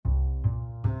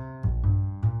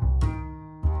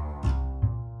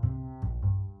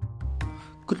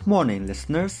Good morning,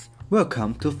 listeners.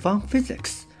 Welcome to Fun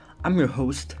Physics. I'm your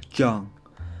host, John.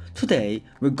 Today,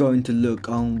 we're going to look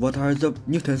on what are the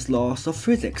Newton's laws of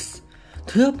physics.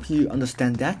 To help you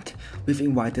understand that, we've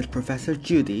invited Professor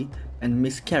Judy and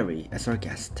Miss Carrie as our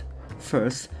guest.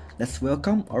 First, let's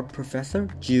welcome our Professor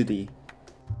Judy.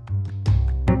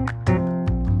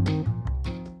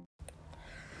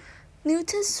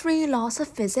 Newton's three laws of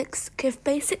physics give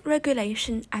basic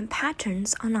regulation and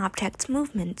patterns on objects'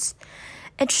 movements.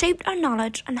 It shaped our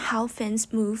knowledge on how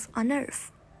things move on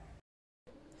Earth.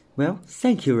 Well,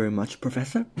 thank you very much,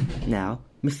 Professor. Now,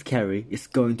 Miss Carrie is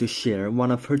going to share one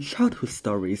of her childhood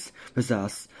stories with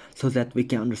us so that we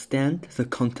can understand the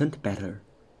content better.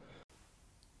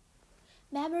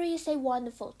 Memory is a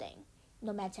wonderful thing,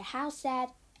 no matter how sad,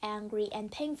 angry,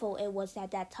 and painful it was at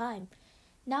that time.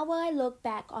 Now when I look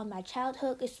back on my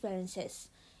childhood experiences,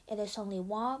 it is only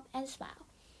warm and smile.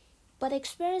 But the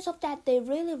experience of that day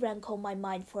really rankled my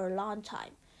mind for a long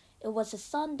time. It was a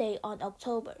Sunday on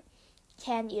October,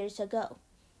 10 years ago.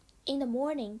 In the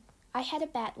morning, I had a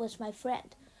bet with my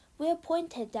friend. We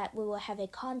appointed that we will have a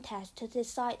contest to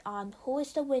decide on who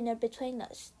is the winner between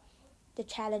us. The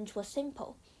challenge was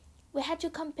simple. We had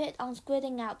to compete on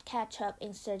squirting out ketchup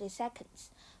in 30 seconds.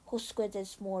 Who squirted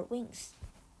more wings?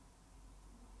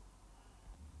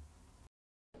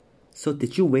 So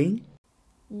did you win?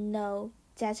 No,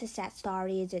 that's a sad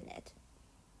story, isn't it?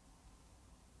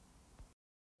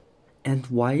 And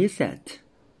why is that?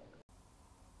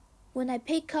 When I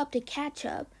picked up the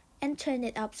ketchup and turned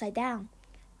it upside down,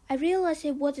 I realized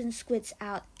it wasn't squeezed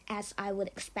out as I would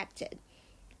expect it.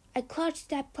 I clutched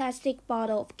that plastic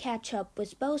bottle of ketchup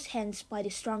with both hands by the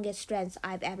strongest strength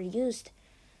I've ever used.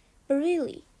 But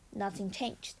really, nothing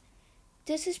changed.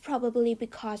 This is probably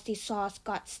because the sauce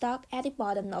got stuck at the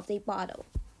bottom of the bottle.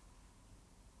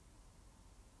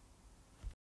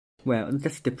 Well,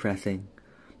 that's depressing.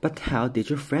 But how did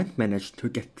your friend manage to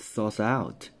get the sauce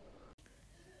out?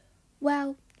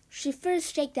 Well, she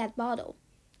first shook that bottle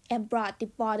and brought the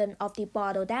bottom of the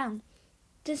bottle down.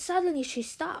 Then suddenly she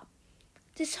stopped.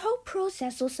 This whole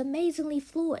process was amazingly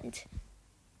fluent.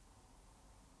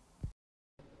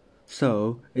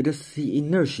 So, it is the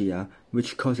inertia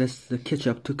which causes the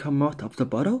ketchup to come out of the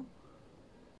bottle?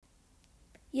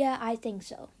 Yeah, I think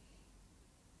so.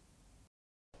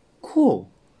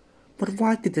 Cool. But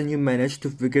why didn't you manage to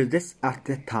figure this out at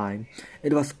that time?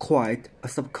 It was quite a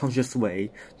subconscious way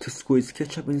to squeeze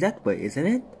ketchup in that way, isn't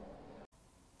it?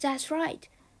 That's right.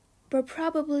 But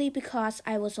probably because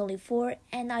I was only 4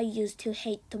 and I used to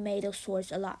hate tomato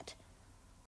sauce a lot.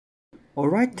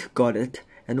 Alright, got it.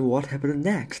 And what happened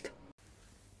next?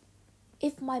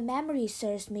 If my memory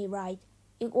serves me right,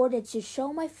 in order to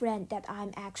show my friend that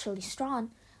I'm actually strong,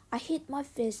 I hit my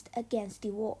fist against the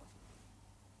wall.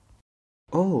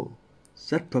 Oh,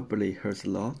 that probably hurts a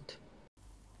lot.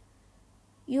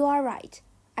 You are right.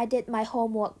 I did my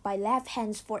homework by left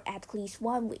hands for at least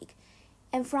 1 week.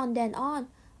 And from then on,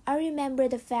 I remember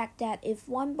the fact that if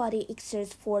one body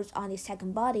exerts force on the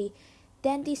second body,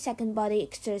 then the second body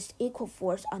exerts equal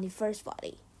force on the first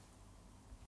body.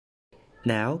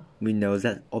 Now, we know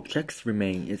that objects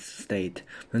remain in its state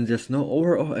when there's no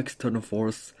overall external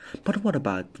force, but what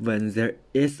about when there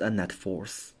is a net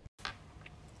force?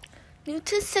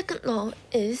 Newton's second law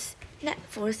is net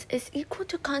force is equal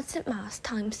to constant mass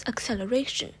times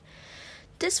acceleration.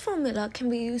 This formula can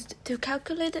be used to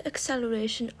calculate the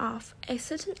acceleration of a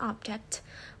certain object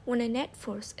when a net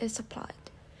force is applied.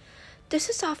 This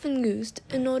is often used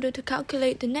in order to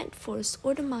calculate the net force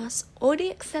or the mass or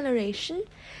the acceleration,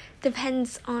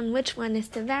 depends on which one is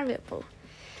the variable.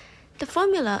 The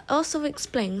formula also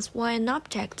explains why an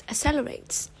object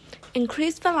accelerates,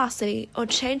 increase velocity or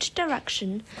change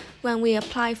direction when we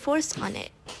apply force on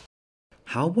it.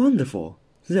 How wonderful!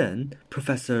 Then,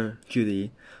 Professor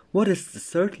Judy, what is the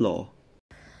third law?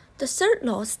 The third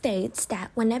law states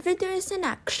that whenever there is an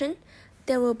action,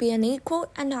 there will be an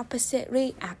equal and opposite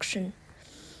reaction.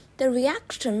 The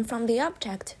reaction from the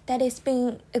object that is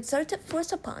being exerted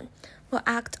force upon will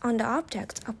act on the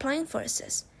object applying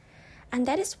forces. And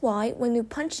that is why when you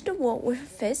punch the wall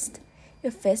with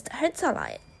your fist hurts a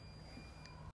lot.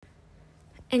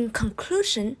 In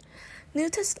conclusion,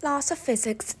 Newton's laws of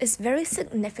physics is very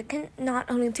significant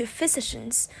not only to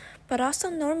physicians, but also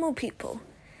normal people.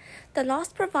 The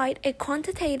laws provide a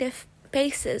quantitative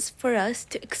basis for us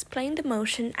to explain the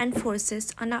motion and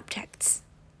forces on objects.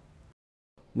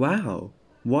 Wow,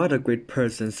 what a great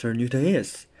person Sir Newton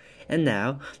is! And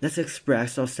now, let's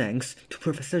express our thanks to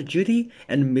Professor Judy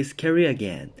and Miss Carrie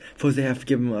again, for they have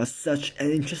given us such an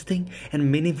interesting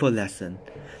and meaningful lesson.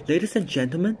 Ladies and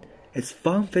gentlemen, it's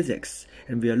Fun Physics,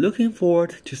 and we are looking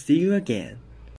forward to see you again.